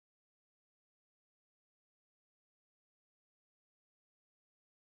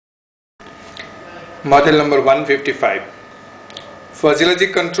Model number 155.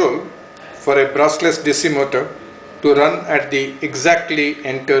 Physiologic control for a brushless DC motor to run at the exactly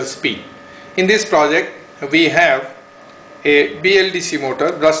entered speed. In this project we have a BLDC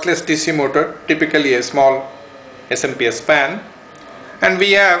motor, brushless DC motor, typically a small SMPS fan, and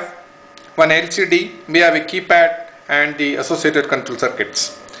we have one LCD, we have a keypad and the associated control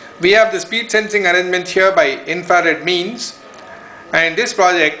circuits. We have the speed sensing arrangement here by infrared means, and in this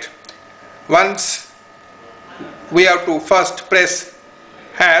project once we have to first press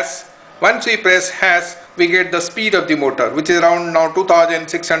hash. Once we press hash, we get the speed of the motor, which is around now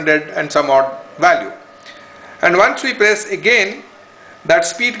 2600 and some odd value. And once we press again, that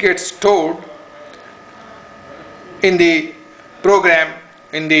speed gets stored in the program.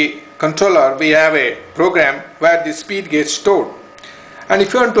 In the controller we have a program where the speed gets stored, and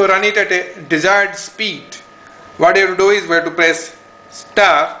if you want to run it at a desired speed, what you have to do is we have to press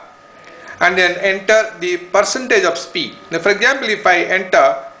star and then enter the percentage of speed. Now, for example, if I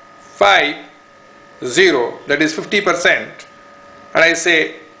enter 50, that is 50%, and I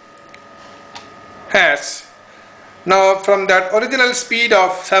say hash, now from that original speed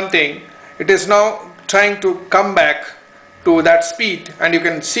of something, it is now trying to come back to that speed, and you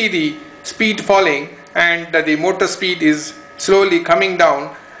can see the speed falling, and the motor speed is slowly coming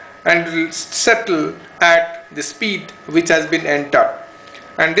down and will settle at the speed which has been entered.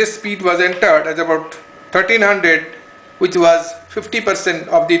 And this speed was entered as about 1300, which was 50%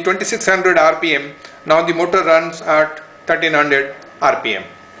 of the 2600 RPM. Now the motor runs at 1300 RPM.